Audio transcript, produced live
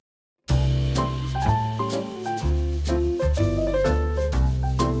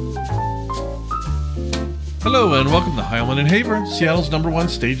Hello and welcome to Heilman and Haver, Seattle's #1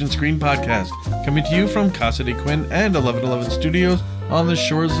 stage and screen podcast, coming to you from Casa de Quinn and 1111 Studios on the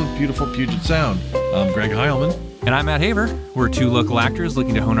shores of beautiful Puget Sound. I'm Greg Heilman. And I'm Matt Haver. We're two local actors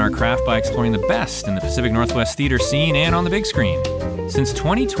looking to hone our craft by exploring the best in the Pacific Northwest theater scene and on the big screen. Since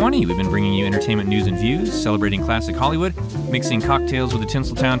 2020, we've been bringing you entertainment news and views, celebrating classic Hollywood, mixing cocktails with a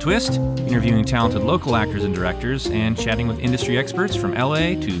Tinseltown twist, interviewing talented local actors and directors, and chatting with industry experts from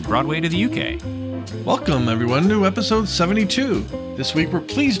LA to Broadway to the UK. Welcome, everyone, to episode 72. This week, we're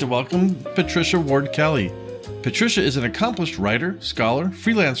pleased to welcome Patricia Ward Kelly. Patricia is an accomplished writer, scholar,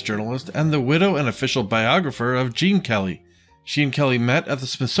 freelance journalist, and the widow and official biographer of Gene Kelly. She and Kelly met at the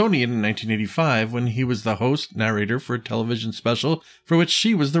Smithsonian in 1985 when he was the host narrator for a television special for which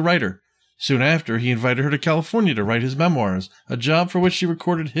she was the writer. Soon after, he invited her to California to write his memoirs, a job for which she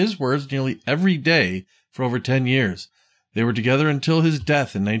recorded his words nearly every day for over 10 years. They were together until his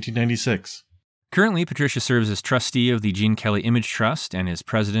death in 1996. Currently, Patricia serves as trustee of the Gene Kelly Image Trust and is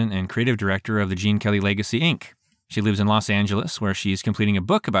president and creative director of the Gene Kelly Legacy, Inc. She lives in Los Angeles, where she's completing a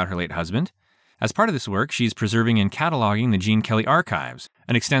book about her late husband. As part of this work, she's preserving and cataloging the Gene Kelly Archives,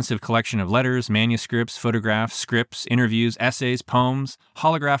 an extensive collection of letters, manuscripts, photographs, scripts, interviews, essays, poems,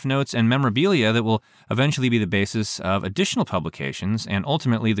 holograph notes, and memorabilia that will eventually be the basis of additional publications and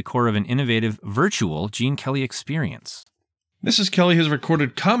ultimately the core of an innovative virtual Gene Kelly experience. Mrs. Kelly has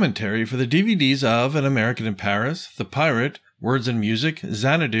recorded commentary for the DVDs of An American in Paris, The Pirate, Words and Music,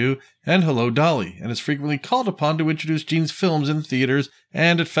 Xanadu, and Hello, Dolly, and is frequently called upon to introduce Gene's films in theaters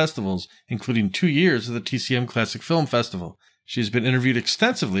and at festivals, including 2 years of the TCM Classic Film Festival. She has been interviewed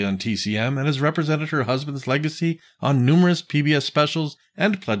extensively on TCM and has represented her husband's legacy on numerous PBS specials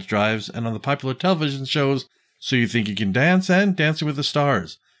and pledge drives and on the popular television shows So You Think You Can Dance and Dancing with the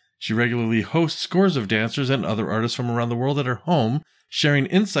Stars. She regularly hosts scores of dancers and other artists from around the world at her home, sharing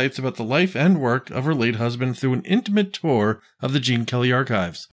insights about the life and work of her late husband through an intimate tour of the Gene Kelly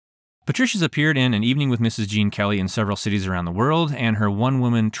archives. Patricia's appeared in An Evening with Mrs. Gene Kelly in several cities around the world, and her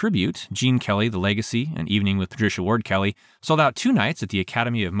one-woman tribute, Gene Kelly, The Legacy, An Evening with Patricia Ward Kelly, sold out 2 nights at the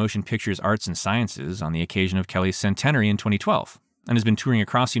Academy of Motion Pictures Arts and Sciences on the occasion of Kelly's centenary in 2012, and has been touring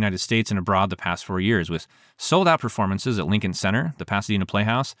across the United States and abroad the past 4 years with sold-out performances at Lincoln Center, the Pasadena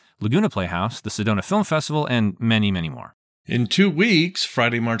Playhouse, Laguna Playhouse, the Sedona Film Festival, and many, many more. In 2 weeks,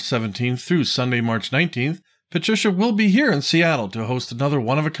 Friday, March 17th through Sunday, March 19th, Patricia will be here in Seattle to host another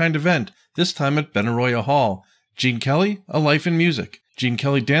one-of-a-kind event, this time at Benaroya Hall. Gene Kelly, A Life in Music. Gene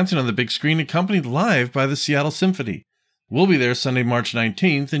Kelly dancing on the big screen accompanied live by the Seattle Symphony. We'll be there Sunday, March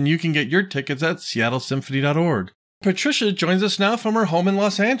 19th, and you can get your tickets at seattlesymphony.org. Patricia joins us now from her home in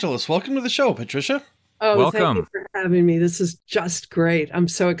Los Angeles. Welcome to the show, Patricia. Oh, welcome. Thank you for having me. This is just great. I'm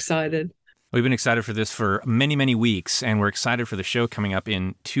so excited. We've been excited for this for many, many weeks, and we're excited for the show coming up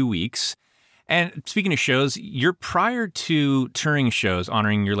in 2 weeks. And speaking of shows, your prior to touring shows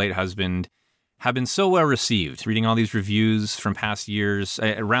honoring your late husband have been so well received, reading all these reviews from past years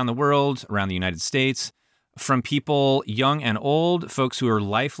around the world, around the United States, from people young and old, folks who are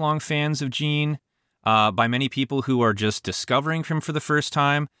lifelong fans of Gene, by many people who are just discovering him for the first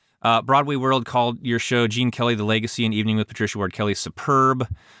time. Broadway World called your show Gene Kelly, The Legacy, An Evening with Patricia Ward Kelly superb.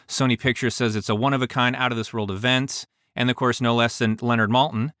 Sony Pictures says it's a one-of-a-kind, out-of-this-world event. And, of course, no less than Leonard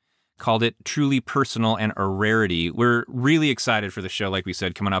Maltin called it truly personal and a rarity. We're really excited for the show, like we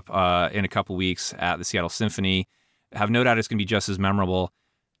said, coming up in a couple weeks at the Seattle Symphony. Have no doubt it's going to be just as memorable.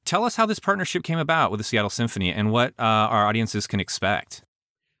 Tell us how this partnership came about with the Seattle Symphony and what our audiences can expect.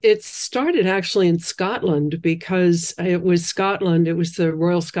 It started actually in Scotland because it was the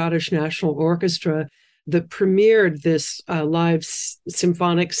Royal Scottish National Orchestra that premiered this live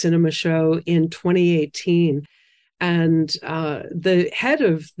symphonic cinema show in 2018. And the head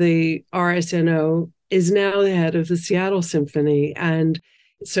of the RSNO is now the head of the Seattle Symphony. And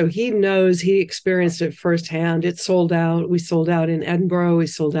so he experienced it firsthand. It sold out. We sold out in Edinburgh. We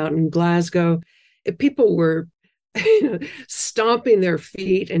sold out in Glasgow. People were stomping their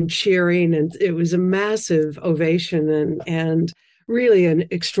feet and cheering, and it was a massive ovation and really an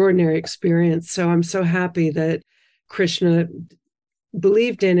extraordinary experience. So I'm so happy that Krishna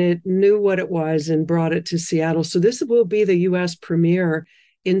believed in it, knew what it was, and brought it to Seattle. So this will be the U.S. premiere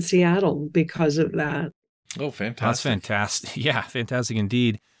in Seattle because of that. Oh, fantastic. That's fantastic. Yeah, fantastic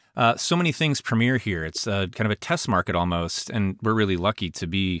indeed. So many things premiere here. It's kind of a test market almost, and we're really lucky to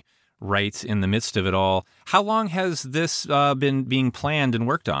be right in the midst of it all. How long has this been being planned and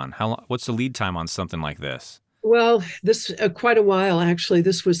worked on? What's the lead time on something like this? Well, this quite a while, actually.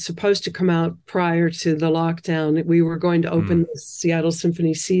 This was supposed to come out prior to the lockdown. We were going to open the Seattle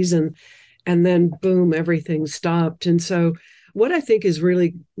Symphony season, and then boom, everything stopped. And so what I think is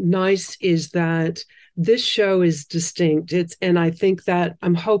really nice is that this show is distinct. And I think that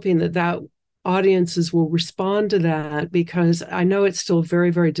I'm hoping that audiences will respond to that, because I know it's still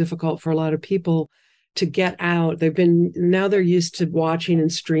very, very difficult for a lot of people to get out. Now they're used to watching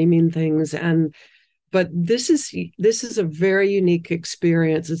and streaming things, but this is a very unique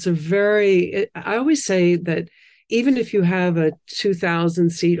experience. I always say that even if you have a 2,000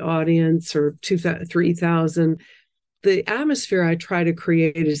 seat audience or 3,000, the atmosphere I try to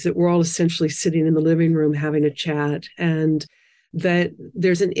create is that we're all essentially sitting in the living room having a chat, and that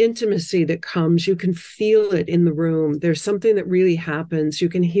there's an intimacy that comes. You can feel it in the room. There's something that really happens. You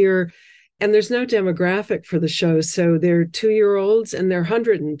can hear, and there's no demographic for the show. So they're 2-year-olds and they're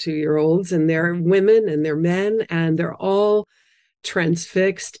 102-year-olds, and they're women and they're men, and they're all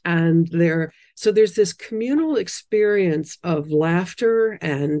transfixed, and so there's this communal experience of laughter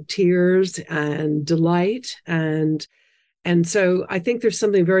and tears and delight, and so I think there's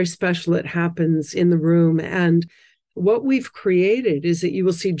something very special that happens in the room. And what we've created is that you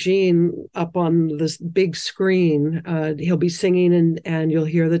will see Gene up on this big screen. He'll be singing, and you'll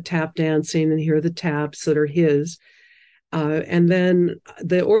hear the tap dancing and hear the taps that are his. And then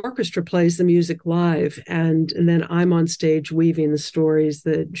the orchestra plays the music live, and then I'm on stage weaving the stories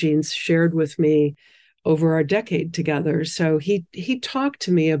that Gene's shared with me over our decade together. So he talked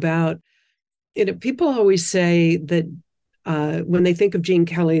to me about, people always say that when they think of Gene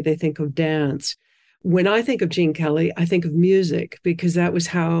Kelly, they think of dance. When I think of Gene Kelly, I think of music, because that was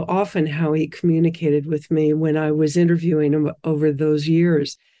how he communicated with me when I was interviewing him over those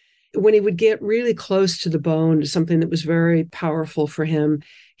years. When he would get really close to the bone, to something that was very powerful for him,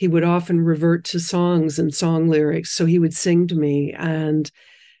 he would often revert to songs and song lyrics. So he would sing to me, and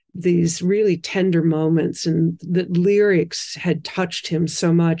these really tender moments, and the lyrics had touched him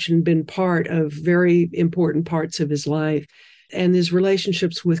so much and been part of very important parts of his life. And his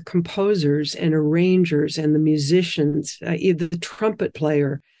relationships with composers and arrangers and the musicians, the trumpet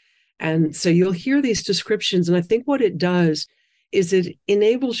player. And so you'll hear these descriptions, and I think what it does is it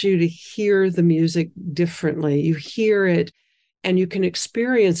enables you to hear the music differently. You hear it and you can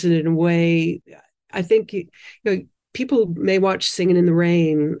experience it in a way. I think people may watch Singing in the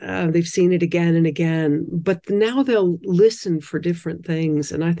Rain. They've seen it again and again, but now they'll listen for different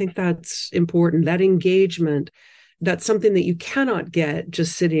things. And I think that's important, that engagement. That's something that you cannot get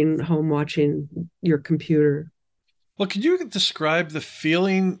just sitting home watching your computer. Well, could you describe the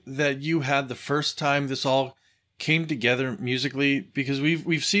feeling that you had the first time this all came together musically? Because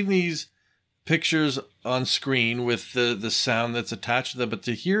we've seen these pictures on screen with the sound that's attached to them, but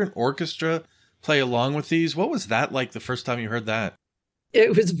to hear an orchestra play along with these, what was that like the first time you heard that?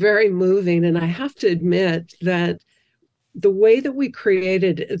 It was very moving, and I have to admit that the way that we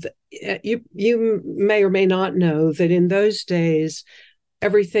created, you may or may not know that in those days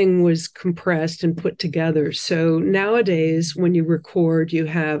everything was compressed and put together. So nowadays when you record, you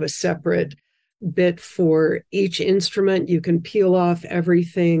have a separate bit for each instrument. You can peel off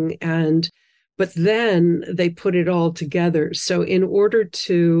everything, but then they put it all together. So in order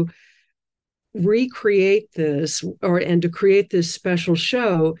to recreate this and to create this special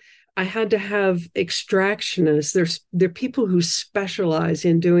show, I had to have extractionists. There are people who specialize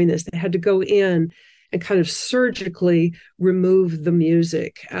in doing this. They had to go in and kind of surgically remove the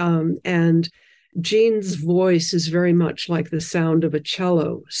music. And Gene's voice is very much like the sound of a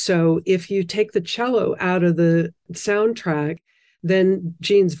cello. So if you take the cello out of the soundtrack, then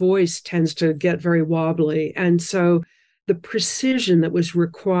Gene's voice tends to get very wobbly. And so the precision that was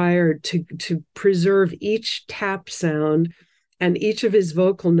required to preserve each tap sound and each of his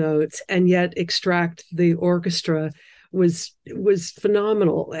vocal notes and yet extract the orchestra was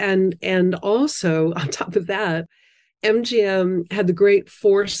phenomenal. And also on top of that, MGM had the great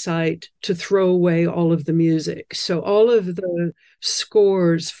foresight to throw away all of the music. So all of the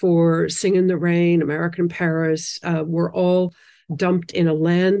scores for Sing in the Rain, American Paris, were all dumped in a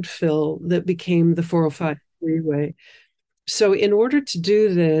landfill that became the 405 freeway. So in order to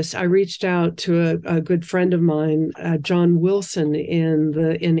do this, I reached out to a good friend of mine, John Wilson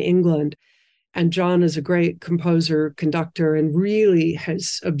in England. And John is a great composer, conductor, and really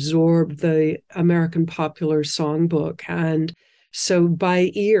has absorbed the American popular songbook. And so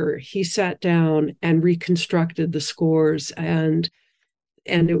by ear, he sat down and reconstructed the scores. And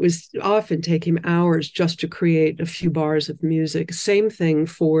it was often take him hours just to create a few bars of music. Same thing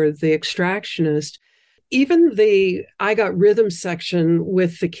for The Extractionist. Even the I Got Rhythm section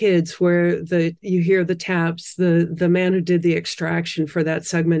with the kids, where you hear the taps, the man who did the extraction for that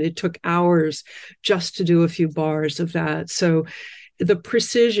segment, it took hours just to do a few bars of that. So the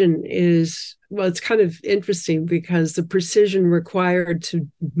precision is, well, it's kind of interesting because the precision required to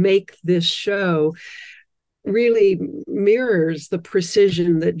make this show really mirrors the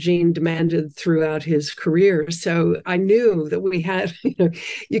precision that Gene demanded throughout his career. So I knew that we had,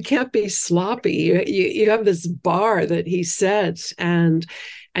 you can't be sloppy. You have this bar that he sets, and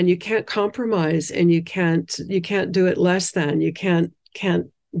you can't compromise, and you can't do it less than. You can't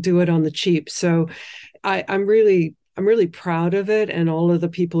do it on the cheap. So I'm really proud of it and all of the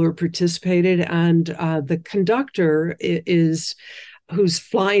people who participated. And the conductor is who's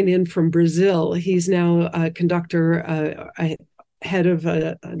flying in from Brazil. He's now a conductor, a head of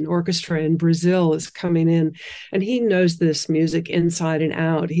an orchestra in Brazil is coming in, and he knows this music inside and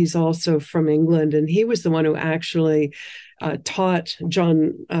out. He's also from England, and he was the one who actually taught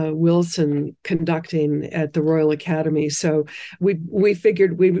John Wilson conducting at the Royal Academy. So we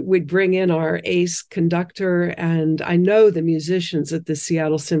figured we'd bring in our ace conductor, and I know the musicians at the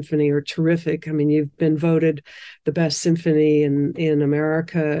Seattle Symphony are terrific. I mean, you've been voted the best symphony in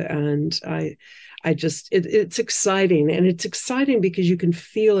America, and I just it's exciting, and it's exciting because you can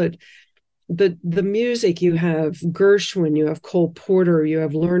feel it. The music, you have Gershwin, you have Cole Porter, you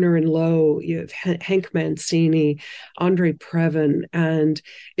have Lerner and Lowe, you have Hank Mancini, Andre Previn, and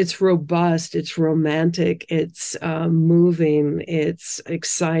it's robust, it's romantic, it's moving, it's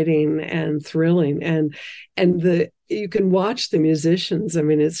exciting and thrilling, and you can watch the musicians. I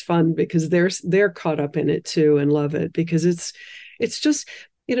mean, it's fun because they're caught up in it too and love it, because it's just,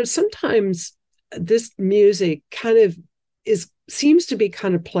 sometimes this music kind of seems to be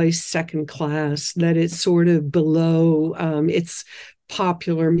kind of placed second class, that it's sort of below it's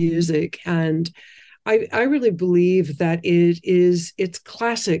popular music. And I really believe that it's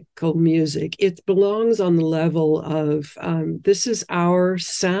classical music. It belongs on the level of this is our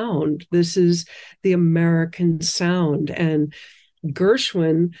sound. This is the American sound. And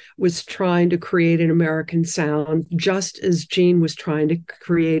Gershwin was trying to create an American sound, just as Gene was trying to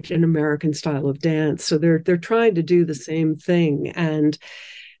create an American style of dance. So they're trying to do the same thing, and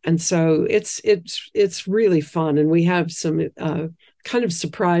so it's really fun. And we have some kind of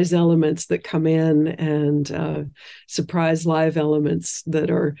surprise elements that come in, and surprise live elements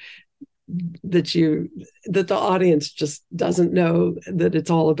that the audience just doesn't know that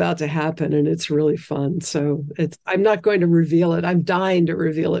it's all about to happen, and it's really fun. So I'm not going to reveal it. I'm dying to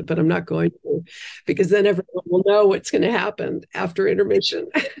reveal it, but I'm not going to, because then everyone will know what's going to happen after intermission.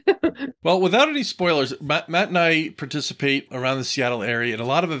 Well, without any spoilers, Matt and I participate around the Seattle area in a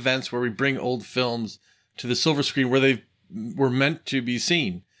lot of events where we bring old films to the silver screen where they were meant to be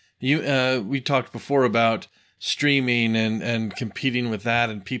seen. We talked before about streaming and competing with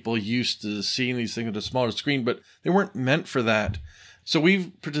that, and people used to seeing these things at a smaller screen, but they weren't meant for that. So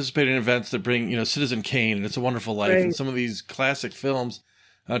we've participated in events that bring, Citizen Kane and It's a Wonderful Life, right, and some of these classic films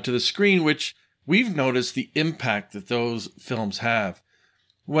to the screen, which we've noticed the impact that those films have.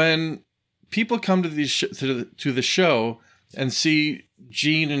 When people come to these to the show and see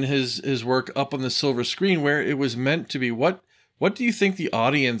Gene and his work up on the silver screen where it was meant to be, what do you think the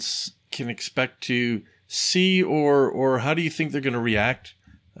audience can expect to see, or how do you think they're going to react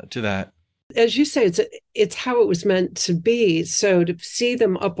to that? As you say, it's how it was meant to be. So to see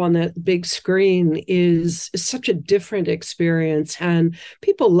them up on that big screen is such a different experience, and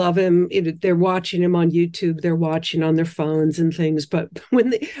people love him. They're watching him on YouTube, they're watching on their phones and things. But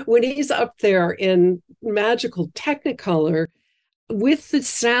when he's up there in magical Technicolor with the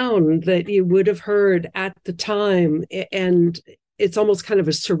sound that you would have heard at the time, and it's almost kind of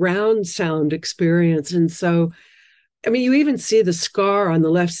a surround sound experience. And so, I mean, you even see the scar on the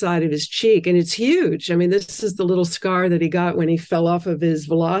left side of his cheek, and it's huge. I mean, this is the little scar that he got when he fell off of his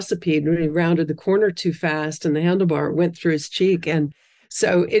velocipede, when he rounded the corner too fast and the handlebar went through his cheek. And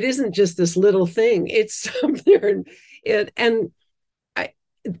so it isn't just this little thing, it's up there.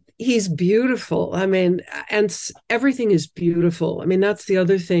 He's beautiful. I mean, and everything is beautiful. I mean, that's the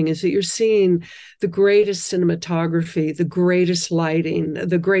other thing, is that you're seeing the greatest cinematography, the greatest lighting,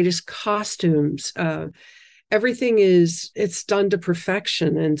 the greatest costumes. Everything it's done to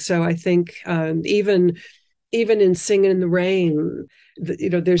perfection. And so I think even in Singing in the Rain,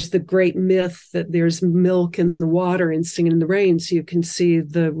 there's the great myth that there's milk in the water in Singing in the Rain, so you can see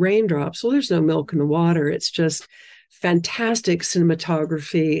the raindrops. Well, there's no milk in the water. It's just fantastic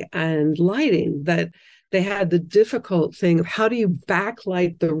cinematography and lighting. That they had the difficult thing of, how do you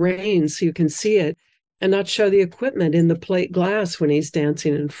backlight the rain so you can see it and not show the equipment in the plate glass when he's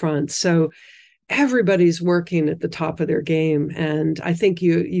dancing in front. So everybody's working at the top of their game, and I think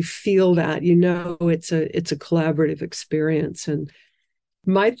you feel that, it's a collaborative experience. And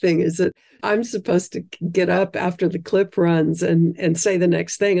My thing is that I'm supposed to get up after the clip runs and say the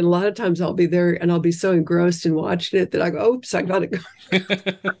next thing. And a lot of times I'll be there and I'll be so engrossed in watching it that I go, oops, I got to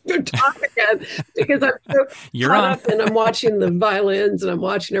go talk again because I'm so You're caught on. up and I'm watching the violins and I'm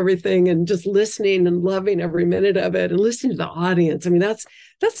watching everything and just listening and loving every minute of it and listening to the audience. I mean, that's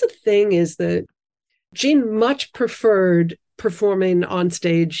the thing, is that Gene much preferred performing on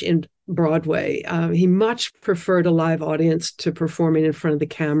stage in Broadway. He much preferred a live audience to performing in front of the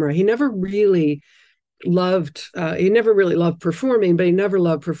camera. He never really loved performing, but he never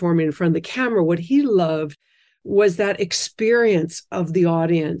loved performing in front of the camera. What he loved was that experience of the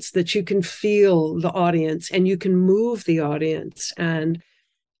audience, that you can feel the audience and you can move the audience. And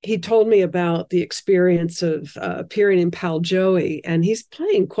he told me about the experience of appearing in Pal Joey, and he's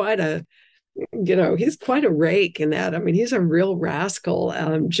playing he's quite a rake in that. I mean, he's a real rascal,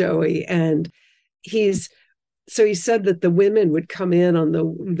 Joey. And he said that the women would come in on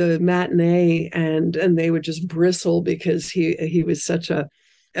the matinee and they would just bristle because he was such a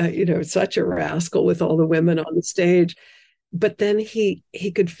rascal with all the women on the stage. But then he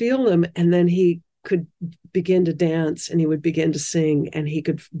could feel them, and then he could begin to dance and he would begin to sing and he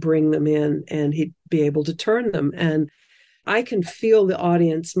could bring them in and he'd be able to turn them. And I can feel the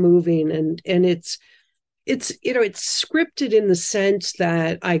audience moving, and it's scripted in the sense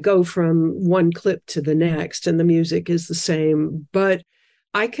that I go from one clip to the next and the music is the same, but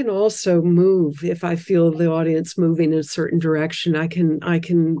I can also move if I feel the audience moving in a certain direction. I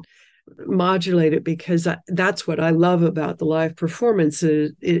can modulate it, because that's what I love about the live performance.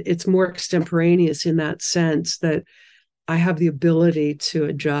 It's more extemporaneous in that sense, that I have the ability to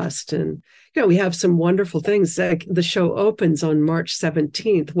adjust. And we have some wonderful things. Like the show opens on March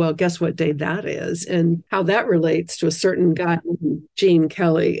 17th. Well, guess what day that is and how that relates to a certain guy, Gene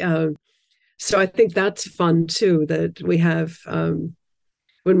Kelly. So I think that's fun too, that we have,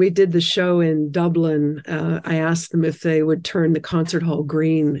 when we did the show in Dublin, I asked them if they would turn the concert hall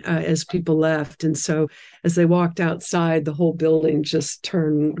green as people left. And so as they walked outside, the whole building just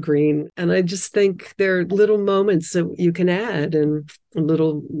turned green. And I just think there are little moments that you can add, and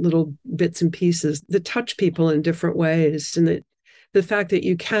little bits and pieces that touch people in different ways. And that the fact that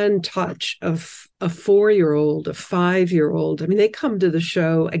you can touch a 4-year-old, a 5-year-old. I mean, they come to the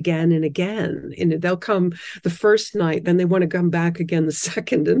show again and again. And they'll come the first night, then they want to come back again the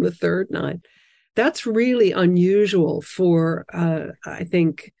second and the third night. That's really unusual for, I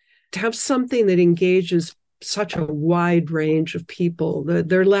think, to have something that engages such a wide range of people.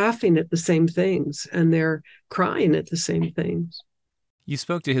 They're laughing at the same things and they're crying at the same things. You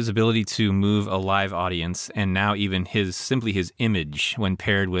spoke to his ability to move a live audience, and now even his image when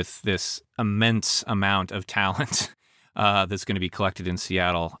paired with this immense amount of talent that's going to be collected in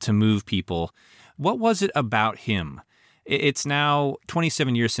Seattle to move people. What was it about him? It's now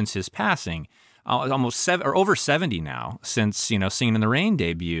 27 years since his passing, almost over 70 now since, Singing in the Rain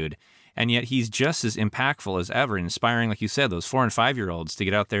debuted. And yet he's just as impactful as ever, inspiring, like you said, those 4- and 5-year-olds to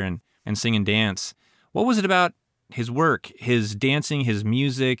get out there and sing and dance. What was it about his work, his dancing, his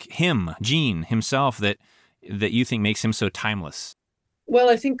music, Gene himself, that you think makes him so timeless? Well,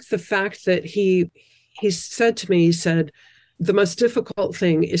 I think the fact that he said to me, the most difficult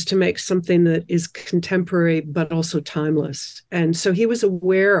thing is to make something that is contemporary but also timeless. And so he was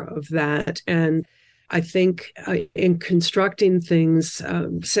aware of that. And I think in constructing things,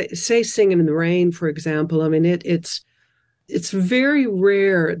 say Singing in the Rain, for example, I mean, it's very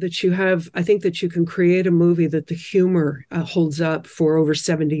rare that I think that you can create a movie that the humor holds up for over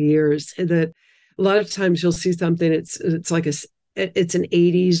 70 years. And that a lot of times you'll see something, it's like it's an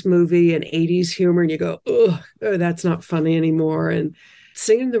 80s movie and 80s humor, and you go, oh, that's not funny anymore. And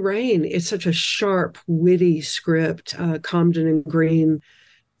Singing in the Rain, it's such a sharp, witty script. Comden and Green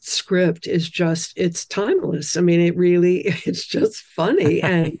script is it's timeless. I mean, it's just funny.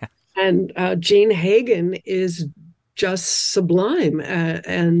 And Jean Hagen is just sublime,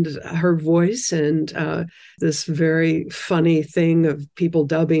 and her voice, and this very funny thing of people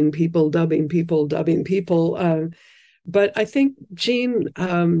dubbing people. But I think Gene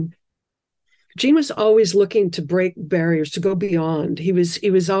was always looking to break barriers, to go beyond. He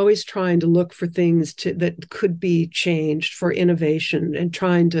was always trying to look for things that could be changed, for innovation, and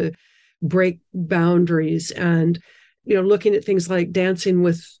trying to break boundaries. And looking at things like Dancing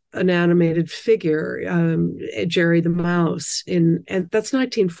with an Animated Figure, Jerry the Mouse, and that's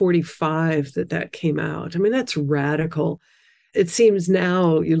 1945 that came out. I mean, that's radical. It seems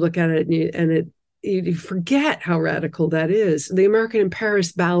now you look at it and you forget how radical that is. The American in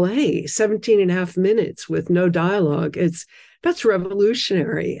Paris Ballet, 17 and a half minutes with no dialogue. That's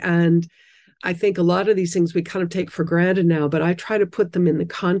revolutionary. And I think a lot of these things we kind of take for granted now, but I try to put them in the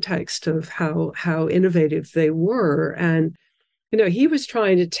context of how innovative they were. And, he was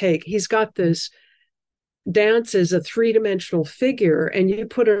trying to he's got this dance as a three-dimensional figure, and you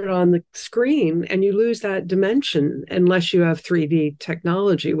put it on the screen and you lose that dimension unless you have 3D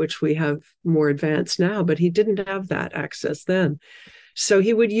technology, which we have more advanced now, but he didn't have that access then. So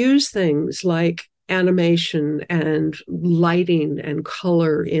he would use things like animation and lighting and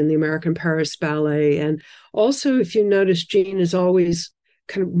color in the American Paris Ballet. And also, if you notice, Gene is always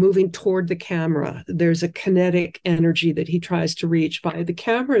kind of moving toward the camera. There's a kinetic energy that he tries to reach by the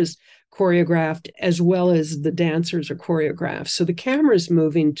camera's choreographed as well as the dancers are choreographed. So the camera's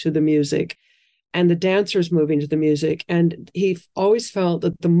moving to the music and the dancers moving to the music. And he always felt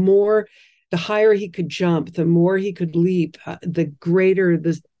that the higher he could jump, the more he could leap, the greater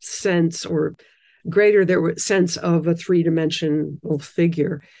the sense of a three-dimensional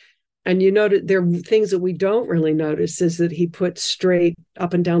figure. And you notice there are things that we don't really notice is that he put straight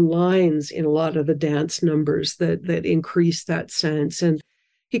up and down lines in a lot of the dance numbers that increase that sense. And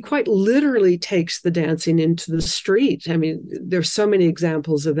he quite literally takes the dancing into the street. I mean, there's so many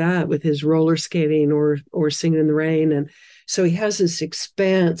examples of that with his roller skating or Singing in the Rain. And so he has this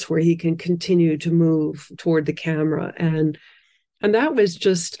expanse where he can continue to move toward the camera. And that was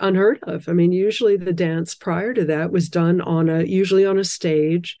just unheard of. I mean, usually the dance prior to that was done usually on a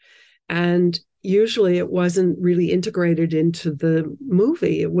stage, and usually it wasn't really integrated into the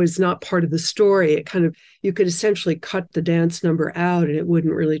movie. It was not part of the story. You could essentially cut the dance number out and it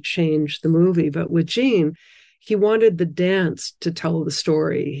wouldn't really change the movie. But with Gene, he wanted the dance to tell the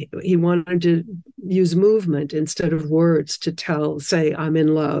story. He wanted to use movement instead of words to say, I'm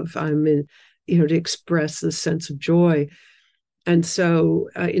in love, to express this sense of joy. And so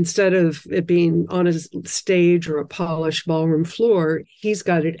instead of it being on a stage or a polished ballroom floor, he's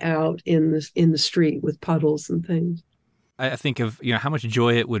got it out in the street with puddles and things. I think of how much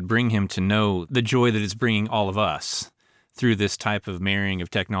joy it would bring him to know the joy that it's bringing all of us through this type of marrying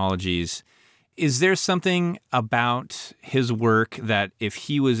of technologies. Is there something about his work that if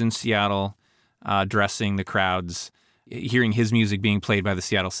he was in Seattle dressing the crowds, hearing his music being played by the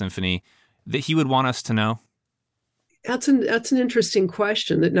Seattle Symphony, that he would want us to know? That's an interesting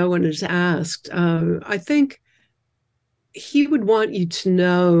question that no one has asked. I think he would want you to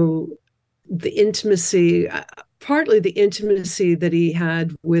know the intimacy, partly the intimacy that he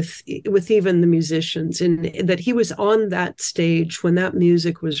had with even the musicians, and that he was on that stage when that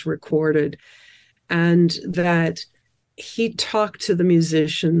music was recorded, and that he talked to the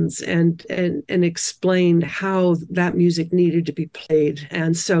musicians and explained how that music needed to be played.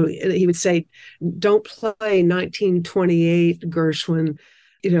 And so he would say, don't play 1928 Gershwin,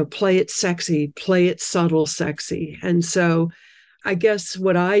 play it sexy, play it subtle sexy. And so I guess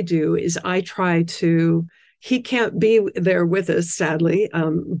what I do is he can't be there with us, sadly,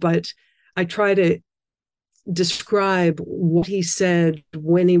 but I try to describe what he said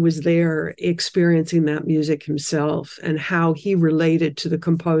when he was there experiencing that music himself, and how he related to the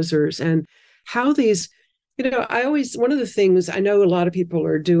composers, and how these, one of the things, I know a lot of people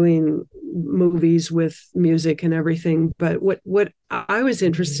are doing movies with music and everything, but what I was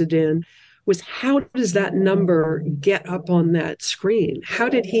interested in was how does that number get up on that screen? How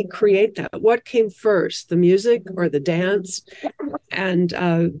did he create that? What came first, the music or the dance? And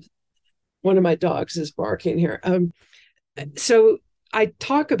one of my dogs is barking here. So I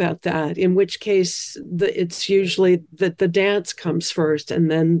talk about that, in which case it's usually that the dance comes first, and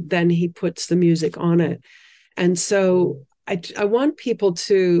then he puts the music on it. And so I want people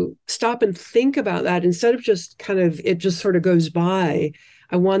to stop and think about that instead of just it just sort of goes by.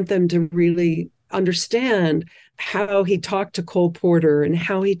 I want them to really understand how he talked to Cole Porter and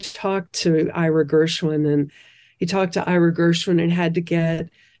how he talked to Ira Gershwin. And he talked to Ira Gershwin and had to get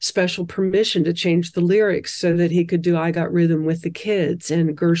special permission to change the lyrics so that he could do I Got Rhythm with the Kids.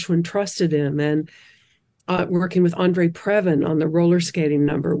 And Gershwin trusted him. And working with Andre Previn on the roller skating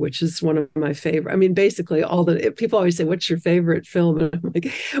number, which is one of my favorite. I mean, basically people always say, what's your favorite film? And I'm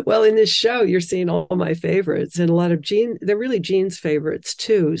like, well, in this show, you're seeing all my favorites, and a lot of they're really Gene's favorites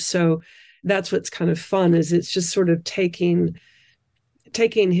too. So that's what's kind of fun, is it's just sort of taking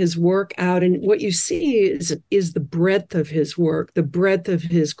his work out, and what you see is the breadth of his work, the breadth of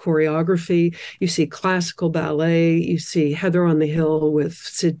his choreography. You see classical ballet, you see Heather on the Hill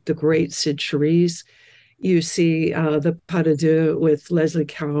with the great Sid Charisse. You see the Pas de Deux with Leslie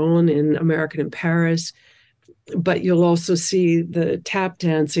Caron in American in Paris, but you'll also see the tap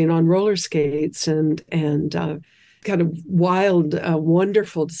dancing on roller skates and kind of wild,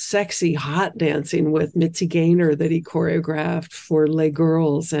 wonderful, sexy, hot dancing with Mitzi Gaynor that he choreographed for Les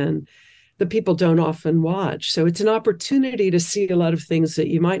Girls. And that people don't often watch. So it's an opportunity to see a lot of things that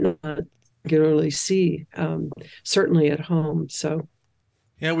you might not regularly see, certainly at home. So.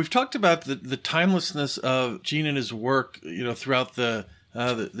 Yeah, we've talked about the timelessness of Gene and his work, throughout the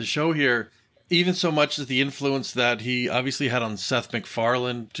show here, even so much as the influence that he obviously had on Seth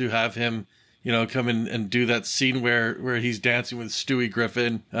MacFarlane to have him, come in and do that scene where he's dancing with Stewie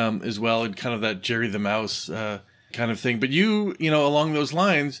Griffin, as well, and kind of that Jerry the Mouse kind of thing. But along those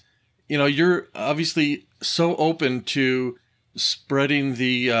lines, you're obviously so open to spreading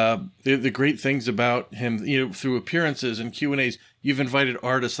the great things about him, through appearances and Q&As. You've invited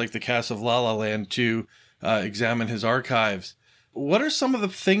artists like the cast of La La Land to examine his archives. What are some of the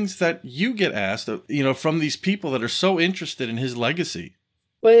things that you get asked, from these people that are so interested in his legacy?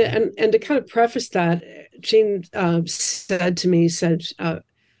 Well, and to kind of preface that, Gene said to me,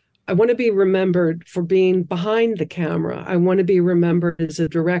 I want to be remembered for being behind the camera. I want to be remembered as a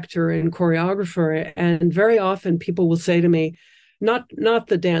director and choreographer. And very often people will say to me, not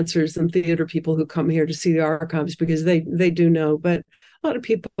the dancers and theater people who come here to see the archives, because they do know, but a lot of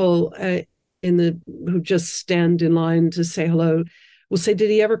people who just stand in line to say hello will say, did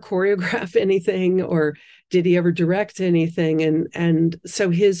he ever choreograph anything, or did he ever direct anything? And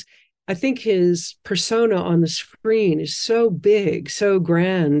so I think his persona on the screen is so big, so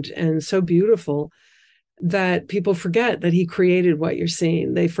grand, and so beautiful that people forget that he created what you're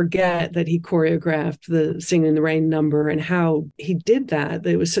seeing. They forget that he choreographed the Singing in the Rain number and how he did that.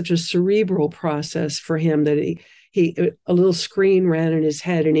 It was such a cerebral process for him that a little screen ran in his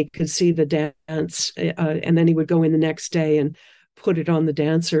head and he could see the dance, and then he would go in the next day and put it on the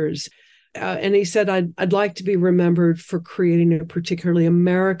dancers. And he said, I'd like to be remembered for creating a particularly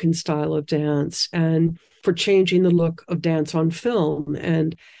American style of dance and for changing the look of dance on film.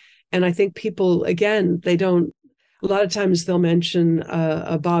 And I think people, again, a lot of times they'll mention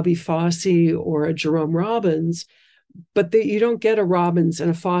a Bobby Fosse or a Jerome Robbins, but you don't get a Robbins and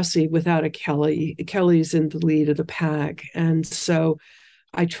a Fosse without a Kelly. Kelly's in the lead of the pack. And so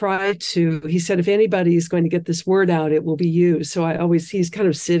he said, if anybody is going to get this word out, it will be you. So he's kind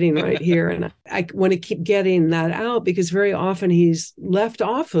of sitting right here. And I want to keep getting that out because very often he's left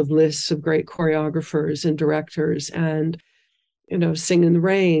off of lists of great choreographers and directors, and, Sing in the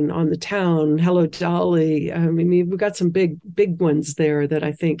Rain, On the Town, Hello Dolly. I mean, we've got some big ones there that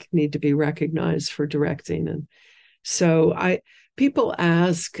I think need to be recognized for directing. And so people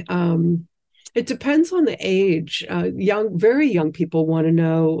ask, it depends on the age. Very young people want to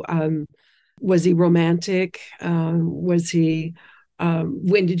know, was he romantic? When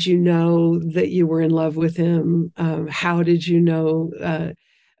did you know that you were in love with him? How did you know?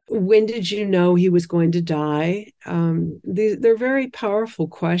 When did you know he was going to die? They're very powerful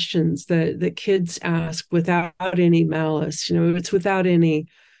questions that kids ask without any malice. It's without any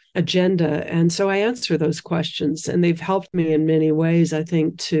agenda. And so I answer those questions, and they've helped me in many ways, I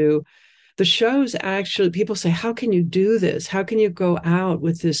think, to the shows. Actually, people say, how can you do this? How can you go out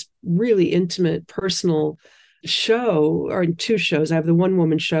with this really intimate, personal show, or two shows? I have the one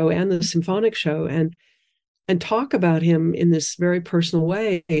woman show and the symphonic show, and talk about him in this very personal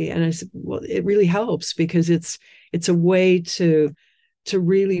way. And I said, well, it really helps because it's a way to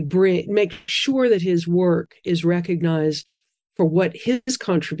really make sure that his work is recognized for what his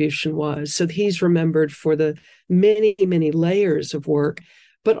contribution was, so that he's remembered for the many, many layers of work,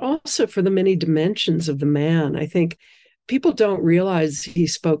 but also for the many dimensions of the man. I think people don't realize he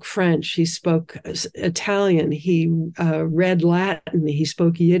spoke French, he spoke Italian, he read Latin, he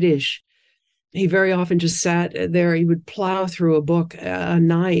spoke Yiddish. He very often just sat there. He would plow through a book a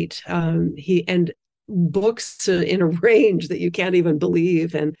night. And books in a range that you can't even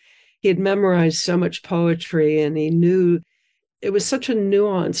believe. And he had memorized so much poetry, and he knew it was such a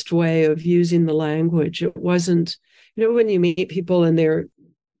nuanced way of using the language. It wasn't, when you meet people and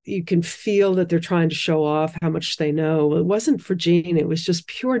you can feel that they're trying to show off how much they know. It wasn't for Gene. It was just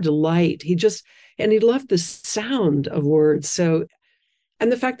pure delight. He loved the sound of words. So,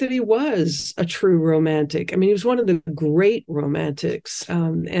 and the fact that he was a true romantic. I mean, he was one of the great romantics.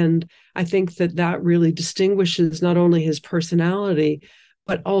 And I think that really distinguishes not only his personality,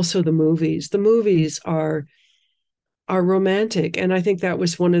 but also the movies. The movies are romantic. And I think that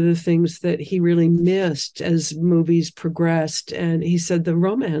was one of the things that he really missed as movies progressed. And he said the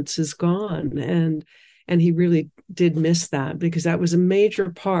romance is gone. And he really did miss that, because that was a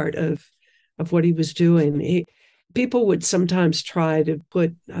major part of what he was doing. People would sometimes try to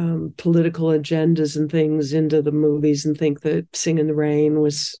put political agendas and things into the movies and think that Sing in the Rain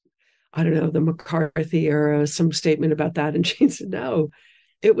was, I don't know, the McCarthy era, some statement about that. And Gene said, no,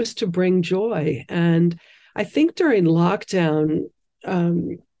 it was to bring joy. And I think during lockdown,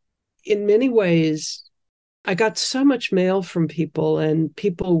 in many ways, I got so much mail from people, and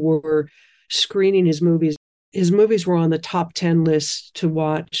people were screening his movies. His movies were on the top 10 list to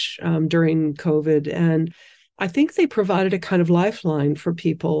watch during COVID. And I think they provided a kind of lifeline for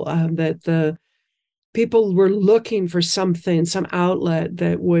people, that the people were looking for something, some outlet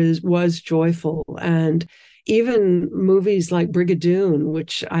that was joyful. And even movies like Brigadoon,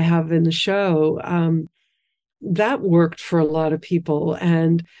 which I have in the show, that worked for a lot of people.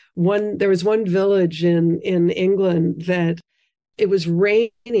 And there was one village in England that it was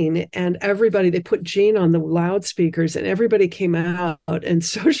raining, and they put Gene on the loudspeakers, and everybody came out and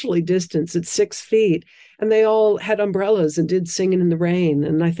socially distanced at 6 feet, and they all had umbrellas and did Singing in the Rain.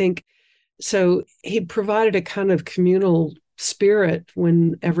 And I think so he provided a kind of communal spirit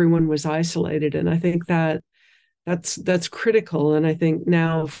when everyone was isolated. And I think that's critical. And I think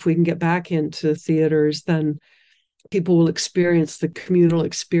now if we can get back into theaters, then people will experience the communal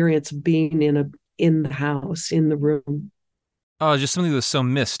experience of being in the house, in the room. Oh, just something that was so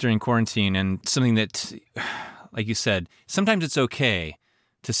missed during quarantine, and something that, like you said, sometimes it's okay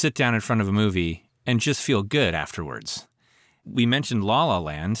to sit down in front of a movie and just feel good afterwards. We mentioned La La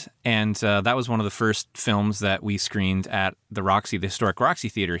Land, and that was one of the first films that we screened at the Roxy, the historic Roxy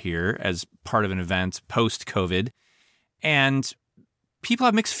Theater here, as part of an event post-COVID. And people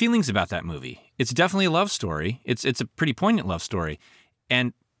have mixed feelings about that movie. It's definitely a love story. It's a pretty poignant love story.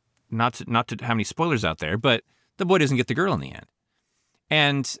 And not to have any spoilers out there, but the boy doesn't get the girl in the end.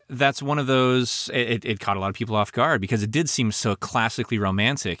 And that's one of those, it caught a lot of people off guard because it did seem so classically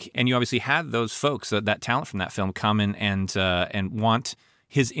romantic. And you obviously had those folks, that talent from that film, come in and want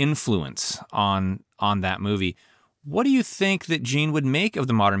his influence on that movie. What do you think that Gene would make of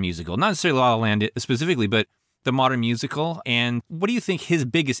the modern musical? Not necessarily La La Land specifically, but the modern musical. And what do you think his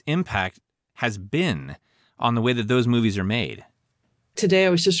biggest impact has been on the way that those movies are made? Today I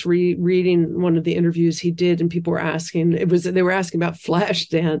was just reading one of the interviews he did, and people were asking, they were asking about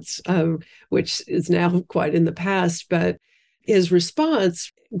Flashdance, which is now quite in the past, but his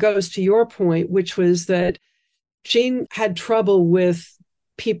response goes to your point, which was that Gene had trouble with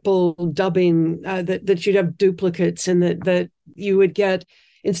people dubbing, that you'd have duplicates, and that you would get,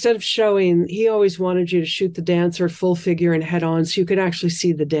 instead of showing, he always wanted you to shoot the dancer full figure and head on so you could actually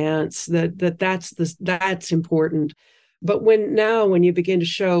see the dance, that's important. But when you begin to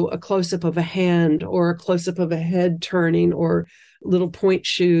show a close-up of a hand or a close-up of a head turning or little point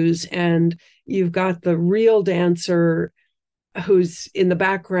shoes, and you've got the real dancer who's in the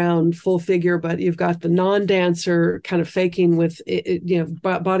background full figure, but you've got the non-dancer kind of faking with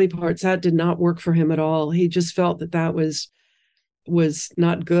body parts, that did not work for him at all. He just felt that was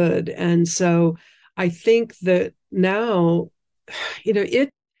not good. And so I think that now,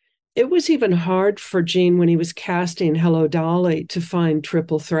 it was even hard for Gene when he was casting Hello, Dolly to find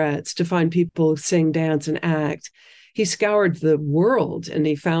triple threats, to find people who sing, dance, and act. He scoured the world, and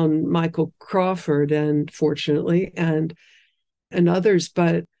he found Michael Crawford, and fortunately, and others.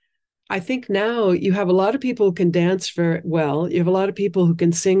 But I think now you have a lot of people who can dance very well. You have a lot of people who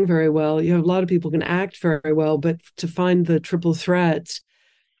can sing very well. You have a lot of people who can act very well. But to find the triple threats,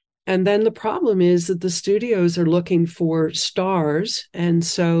 and then the problem is that the studios are looking for stars. And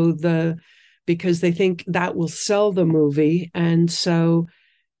so because they think that will sell the movie. And so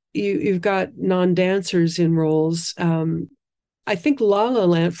you've got non-dancers in roles. I think La La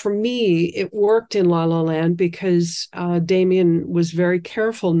Land, for me, it worked in La La Land because Damien was very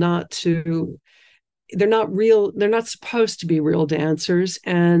careful they're not supposed to be real dancers.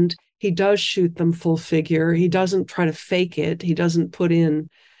 And he does shoot them full figure. He doesn't try to fake it. He doesn't put in,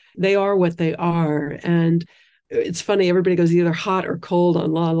 they are what they are. And it's funny, everybody goes either hot or cold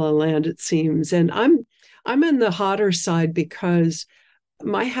on La La Land, it seems. And I'm in the hotter side because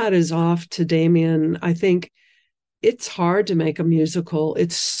my hat is off to Damien. I think it's hard to make a musical.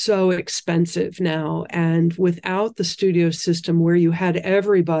 It's so expensive now. And without the studio system where you had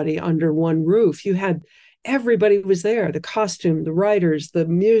everybody under one roof, everybody was there, the costume, the writers, the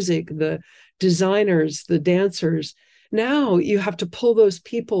music, the designers, the dancers. Now you have to pull those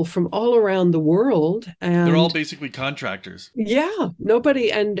people from all around the world, and they're all basically contractors. Yeah, nobody.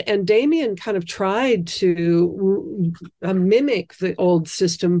 And Damien kind of tried to mimic the old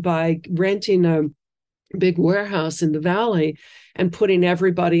system by renting a big warehouse in the valley and putting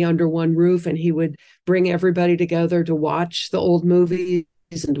everybody under one roof, and he would bring everybody together to watch the old movies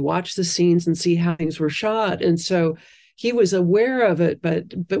and to watch the scenes and see how things were shot. And so he was aware of it,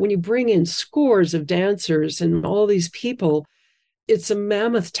 but when you bring in scores of dancers and all these people, it's a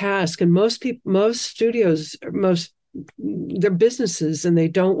mammoth task. And most studios, they're businesses, and they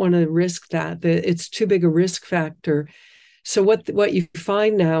don't want to risk that. It's too big a risk factor. So what you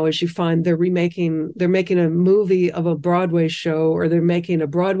find now is you find they're making a movie of a Broadway show, or they're making a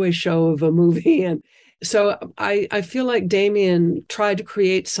Broadway show of a movie. And so I feel like Damien tried to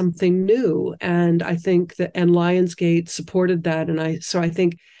create something new, and I think that, and Lionsgate supported that. And I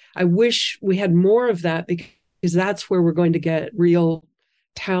think I wish we had more of that, because that's where we're going to get real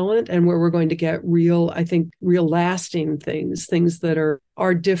talent, and where we're going to get real, I think, real lasting things that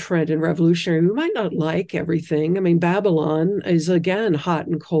are different and revolutionary. We might not like everything. I mean, Babylon is, again, hot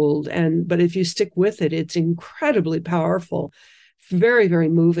and cold, but if you stick with it, it's incredibly powerful, very, very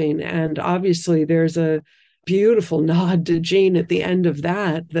moving. And obviously there's a beautiful nod to Gene at the end of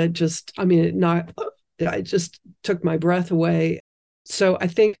that just, I mean, I just took my breath away. So I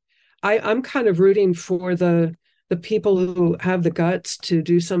think I'm kind of rooting for the people who have the guts to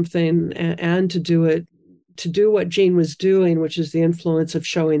do something, and to do what Gene was doing, which is the influence of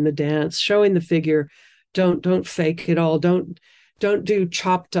showing the dance, showing the figure. Don't fake it all. Don't do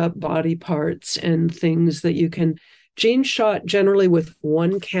chopped up body parts and things that you can. Gene shot generally with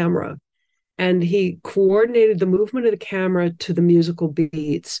one camera, and he coordinated the movement of the camera to the musical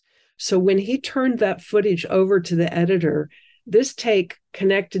beats. So when he turned that footage over to the editor, this take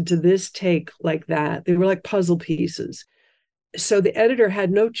connected to this take like that. They were like puzzle pieces. So the editor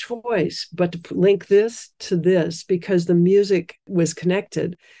had no choice but to link this to this, because the music was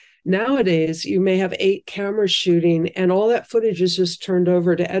connected. Nowadays, you may have 8 cameras shooting, and all that footage is just turned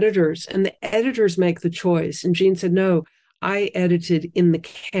over to editors, and the editors make the choice. And Gene said, no, I edited in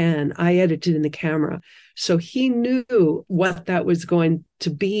the camera. So he knew what that was going to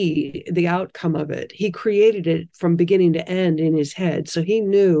be, the outcome of it. He created it from beginning to end in his head. So he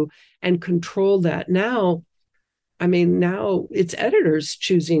knew and controlled that. Now it's editors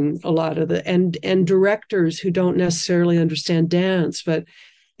choosing a lot of and directors who don't necessarily understand dance. But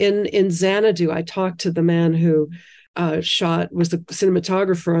in Xanadu, I talked to the man who was the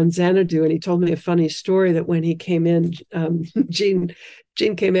cinematographer on Xanadu, and he told me a funny story that when he came in, Gene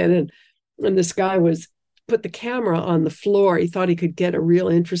came in, and this guy put the camera on the floor. He thought he could get a real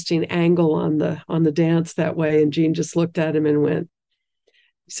interesting angle on the dance that way, and Gene just looked at him and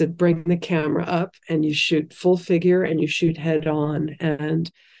he said, bring the camera up, and you shoot full figure, and you shoot head on,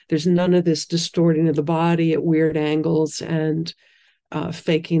 and there's none of this distorting of the body at weird angles and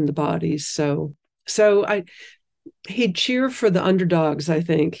faking the bodies. So he'd cheer for the underdogs. I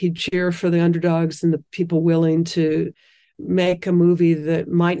think he'd cheer for the underdogs and the people willing to make a movie that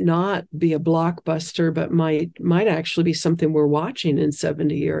might not be a blockbuster, but might actually be something we're watching in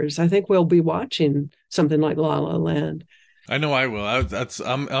 70 years. I think we'll be watching something like La La Land. I know I will.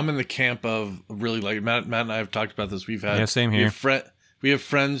 I'm in the camp of really like Matt and I have talked about this. We've had same here. We have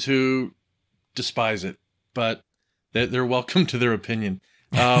friends who despise it, but they're welcome to their opinion.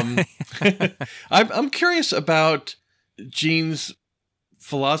 I'm curious about Gene's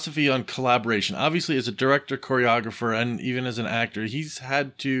philosophy on collaboration. Obviously, as a director, choreographer, and even as an actor, he's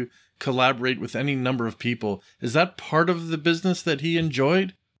had to collaborate with any number of people. Is that part of the business that he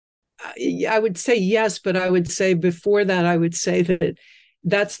enjoyed? I would say yes, but I would say before that, I would say that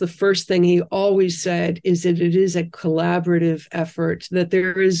that's the first thing he always said, is that it is a collaborative effort, that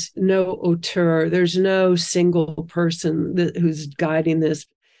there is no auteur, there's no single person who's guiding this,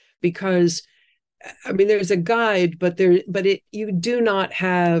 because I mean, there's a guide, but you do not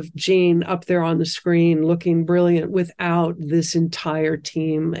have Gene up there on the screen looking brilliant without this entire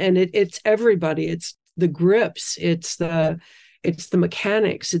team. And it's everybody. It's the grips. It's the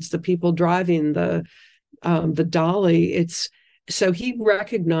mechanics. It's the people driving the dolly. So he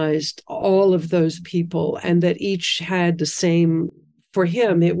recognized all of those people, and that each had the same. For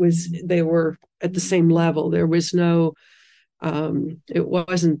him, they were at the same level. There was no. It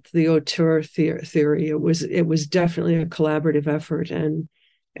wasn't the auteur theory. It was definitely a collaborative effort, and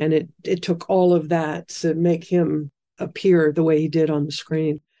it took all of that to make him appear the way he did on the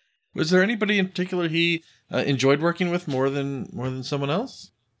screen. Was there anybody in particular he enjoyed working with more than someone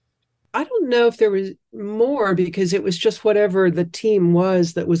else? I don't know if there was more, because it was just whatever the team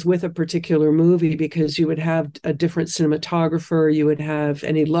was that was with a particular movie, because you would have a different cinematographer,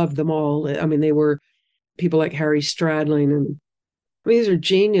 and he loved them all. I mean, they were people like Harry Stradling, and these are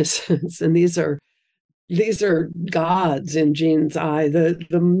geniuses, and these are gods in Gene's eye.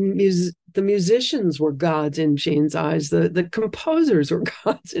 The musicians were gods in Gene's eyes. The composers were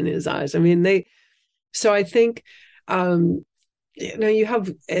gods in his eyes. I mean, so I think, you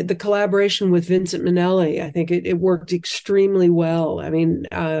have the collaboration with Vincent Minnelli. I think it worked extremely well. I mean,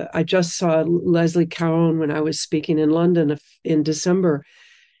 I just saw Leslie Caron when I was speaking in London in December.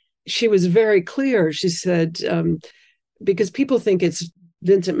 She was very clear. She said, because people think it's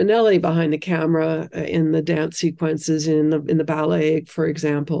Vincent Minnelli behind the camera in the dance sequences in the ballet, for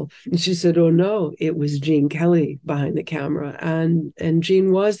example. And she said, "Oh no, it was Gene Kelly behind the camera," and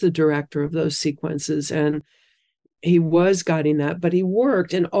Gene was the director of those sequences, and he was guiding that. But he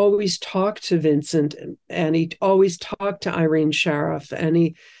worked and always talked to Vincent, and he always talked to Irene Sharaff,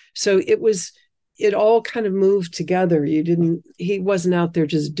 so it all kind of moved together. He wasn't out there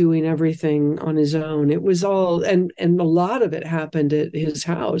just doing everything on his own. It was all, and a lot of it happened at his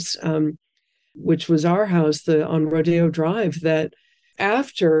house, which was our house on Rodeo Drive, that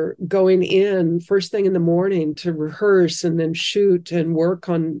after going in first thing in the morning to rehearse and then shoot and work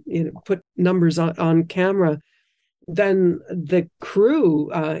on, put numbers on camera, then the crew,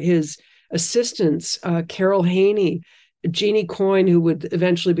 his assistants, Carol Haney, Jeannie Coyne, who would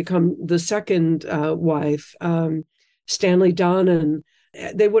eventually become the second wife, Stanley Donen,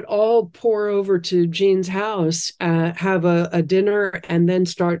 they would all pour over to Gene's house, have a dinner, and then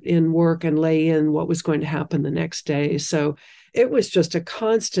start in work and lay in what was going to happen the next day. So it was just a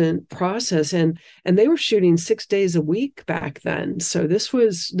constant process, and they were shooting 6 days a week back then. So this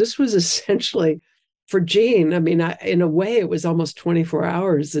was essentially, for Gene, I mean, in a way, it was almost 24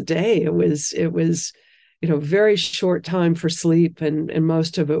 hours a day. It was very short time for sleep and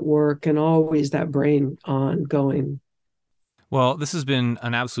most of it work, and always that brain on going. Well, this has been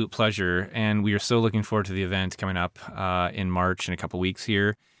an absolute pleasure, and we are so looking forward to the event coming up in March in a couple weeks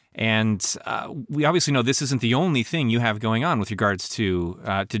here. And we obviously know this isn't the only thing you have going on with regards to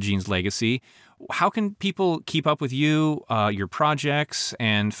Gene's legacy. How can people keep up with you, your projects,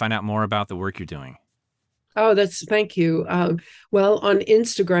 and find out more about the work you're doing? Oh, thank you. Well, on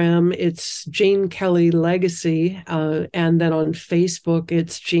Instagram, it's Gene Kelly Legacy. And then on Facebook,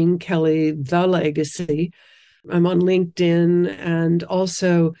 it's Gene Kelly The Legacy. I'm on LinkedIn. And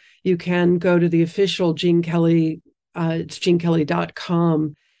also you can go to the official Gene Kelly, it's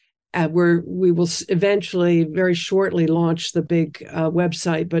genekelly.com, where we will eventually, very shortly, launch the big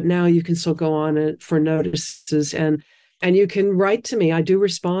website. But now you can still go on it for notices, and you can write to me. I do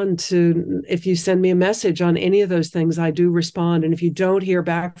respond to, if you send me a message on any of those things, I do respond. And if you don't hear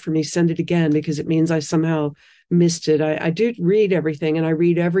back from me, send it again, because it means I somehow missed it. I do read everything, and I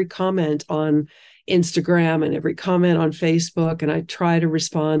read every comment on Instagram and every comment on Facebook, and I try to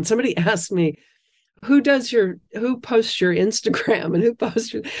respond. Somebody asked me, who posts your Instagram and who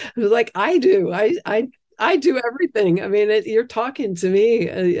posts your, I was like, I do. I do everything. I mean, you're talking to me.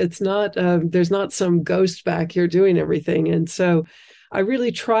 It's not, there's not some ghost back here doing everything. And so I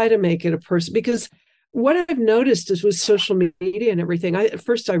really try to make it a person, because what I've noticed is with social media and everything, at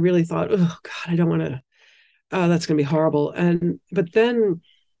first I really thought, oh God, I don't want to, that's going to be horrible. But then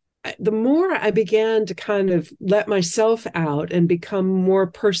the more I began to kind of let myself out and become more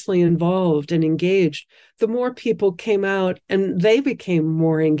personally involved and engaged, the more people came out and they became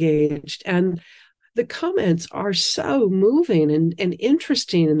more engaged. And the comments are so moving and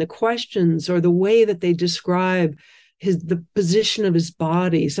interesting, and the questions or the way that they describe the position of his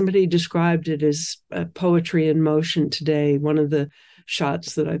body. Somebody described it as poetry in motion today, one of the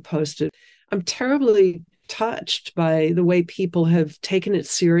shots that I posted. I'm terribly touched by the way people have taken it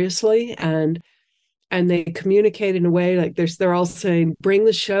seriously, and they communicate in a way like they're all saying, bring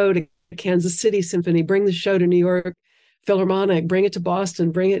the show to Kansas City Symphony, bring the show to New York Philharmonic, bring it to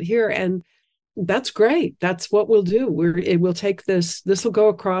Boston, bring it here. And that's great. That's what we'll do. We'll take this will go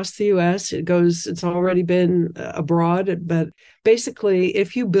across the US. It's already been abroad, but basically,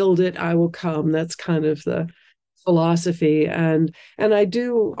 if you build it, I will come. That's kind of the philosophy. And I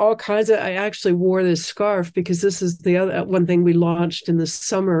do all kinds of, I actually wore this scarf because this is the other one thing we launched in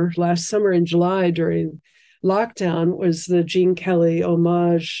the last summer in July during lockdown, was the Gene Kelly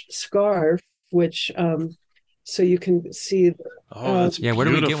homage scarf, which, so you can see. That's yeah. Where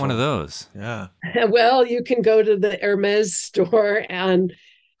do we get one of those? Yeah. Well, you can go to the Hermes store, and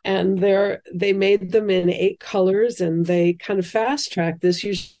they made them in 8 colors, and they kind of fast tracked this.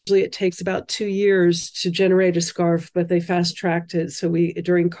 Usually it takes about 2 years to generate a scarf, but they fast tracked it. So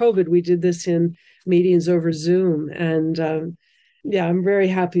during COVID, we did this in meetings over Zoom, and I'm very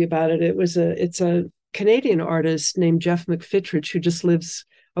happy about it. It's a Canadian artist named Jeff McFittridge, who just lives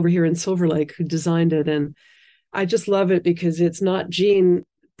over here in Silver Lake, who designed it. And I just love it because it's not Gene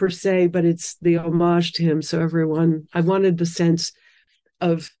per se, but it's the homage to him. So I wanted the sense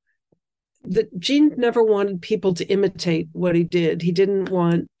of that Gene never wanted people to imitate what he did. He didn't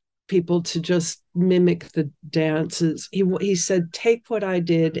want people to just mimic the dances. He said, take what I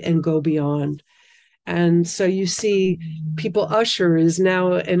did and go beyond. And so you see people, Usher is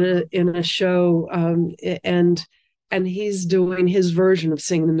now in a show, and he's doing his version of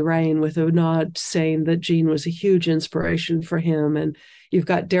Singing in the Rain with a nod saying that Gene was a huge inspiration for him. And you've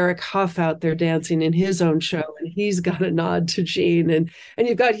got Derek Huff out there dancing in his own show, and he's got a nod to Gene. And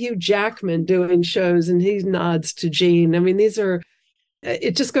you've got Hugh Jackman doing shows, and he nods to Gene. I mean, these are,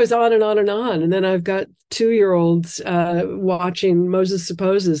 it just goes on and on and on. And then I've got 2-year-olds watching Moses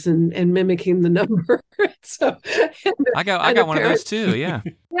Supposes and mimicking the number. So I got one of those too. Yeah.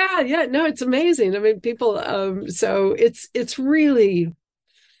 Yeah. No, it's amazing. I mean, people. So it's really.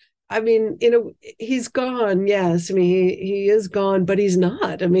 I mean, he's gone. Yes, I mean he is gone, but he's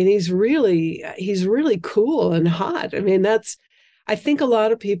not. I mean, he's really cool and hot. I mean, I think a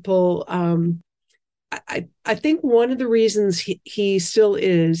lot of people. I think one of the reasons he still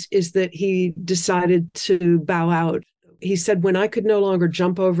is that he decided to bow out. He said, when I could no longer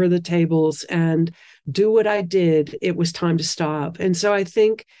jump over the tables and do what I did, it was time to stop. And so I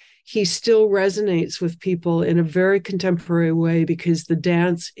think he still resonates with people in a very contemporary way, because the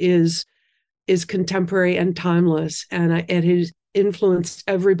dance is contemporary and timeless, and it has influenced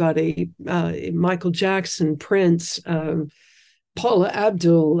everybody. Michael Jackson, Prince, Paula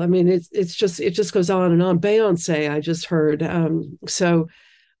Abdul. I mean, it just goes on and on. Beyonce, I just heard. So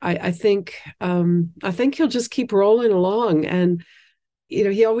I think he'll just keep rolling along. And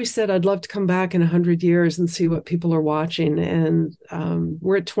he always said, I'd love to come back in 100 years and see what people are watching. And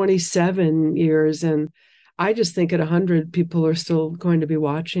we're at 27 years, and I just think at 100, people are still going to be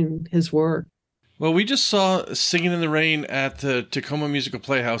watching his work. Well, we just saw Singing in the Rain at the Tacoma Musical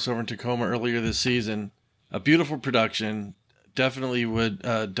Playhouse over in Tacoma earlier this season. A beautiful production. Definitely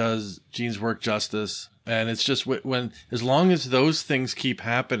does Gene's work justice. And it's just as long as those things keep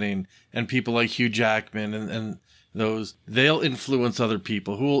happening, and people like Hugh Jackman and those, they'll influence other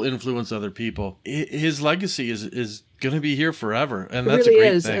people who will influence other people. His legacy is going to be here forever. And that's really a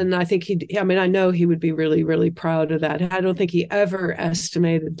great is. thing. And I think I know he would be really, really proud of that. I don't think he ever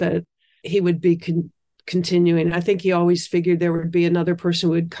estimated that he would be continuing. I think he always figured there would be another person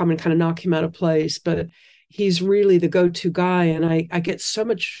who would come and kind of knock him out of place, but he's really the go-to guy. And I get so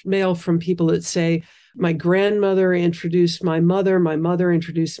much mail from people that say, my grandmother introduced my mother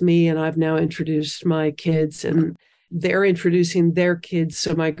introduced me, and I've now introduced my kids, and they're introducing their kids,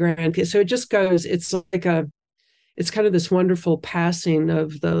 so my grandkids. So it just goes, it's kind of this wonderful passing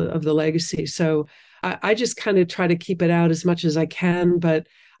of the legacy. So I just kind of try to keep it out as much as I can, but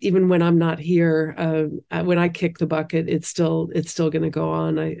even when I'm not here, when I kick the bucket, it's still going to go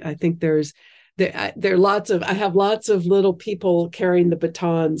on. I think there are I have lots of little people carrying the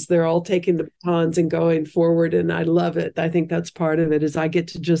batons. They're all taking the batons and going forward. And I love it. I think that's part of it, is I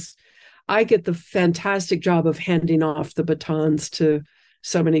get the fantastic job of handing off the batons to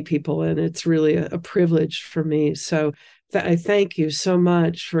so many people. And it's really a privilege for me. So I thank you so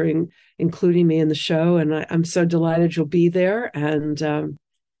much for including me in the show. And I'm so delighted you'll be there. And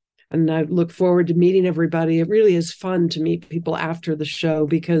I look forward to meeting everybody. It really is fun to meet people after the show,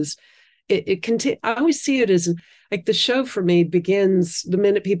 because I always see it as like the show for me begins the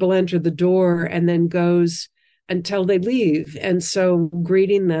minute people enter the door and then goes until they leave. And so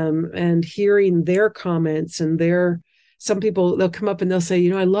greeting them and hearing their comments and some people, they'll come up and they'll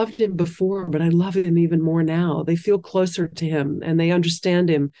say, I loved him before, but I love him even more now. They feel closer to him and they understand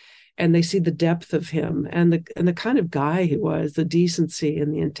him, and they see the depth of him and the kind of guy he was, the decency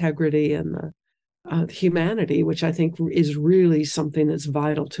and the integrity and the humanity, which I think is really something that's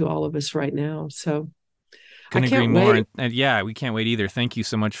vital to all of us right now. So couldn't agree more. And yeah, we can't wait either. Thank you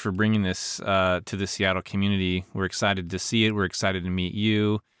so much for bringing this to the Seattle community. We're excited to see it. We're excited to meet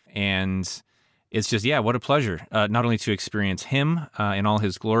you. And it's just, what a pleasure, not only to experience him in all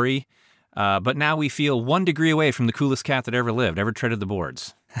his glory, but now we feel 1 degree away from the coolest cat that ever treaded the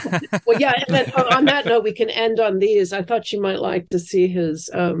boards. Well, yeah. And then on that note, we can end on these. I thought you might like to see his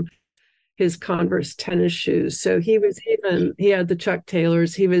Converse tennis shoes. So he had the Chuck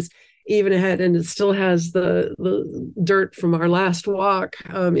Taylors. He was even ahead, and it still has the dirt from our last walk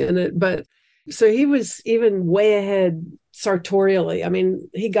in it. But so he was even way ahead sartorially. I mean,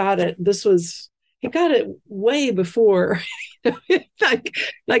 he got it way before.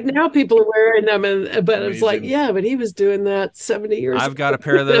 like now people are wearing them, but amazing. It's like, but he was doing that 70 years ago. I've got a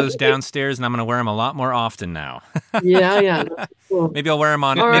pair of those downstairs, and I'm going to wear them a lot more often now. Yeah. Cool. Maybe I'll wear them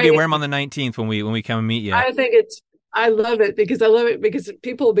on. Maybe I'll wear them on the 19th when we come and meet you. I love it because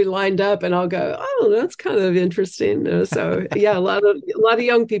people will be lined up, and I'll go, oh, that's kind of interesting. So a lot of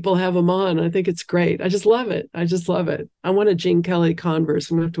young people have them on. I think it's great. I just love it. I want a Gene Kelly Converse.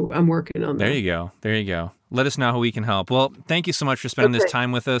 I'm working on that. There you go. Let us know how we can help. Well, thank you so much for spending this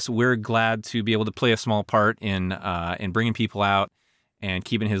time with us. We're glad to be able to play a small part in bringing people out and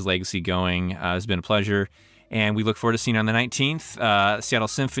keeping his legacy going. It's been a pleasure. And we look forward to seeing you on the 19th, Seattle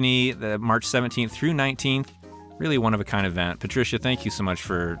Symphony, the March 17th through 19th. really one-of-a-kind event. Patricia, thank you so much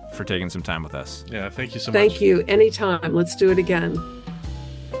for taking some time with us. Yeah, thank you so much. Thank you. Anytime. Let's do it again.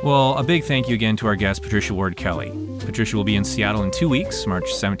 Well, a big thank you again to our guest, Patricia Ward-Kelly. Patricia will be in Seattle in 2 weeks, March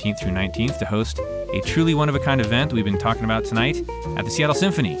 17th through 19th, to host a truly one-of-a-kind event we've been talking about tonight at the Seattle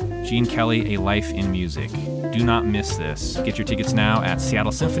Symphony, Gene Kelly, A Life in Music. Do not miss this. Get your tickets now at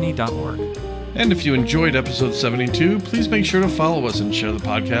seattlesymphony.org. And if you enjoyed episode 72, please make sure to follow us and share the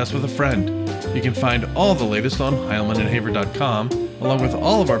podcast with a friend. You can find all the latest on HeilmanandHaver.com, along with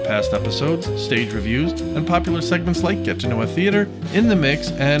all of our past episodes, stage reviews, and popular segments like Get to Know a Theater, In the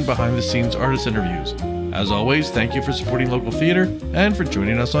Mix, and behind-the-scenes artist interviews. As always, thank you for supporting local theater and for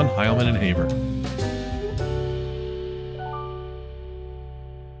joining us on Heilman and Haver.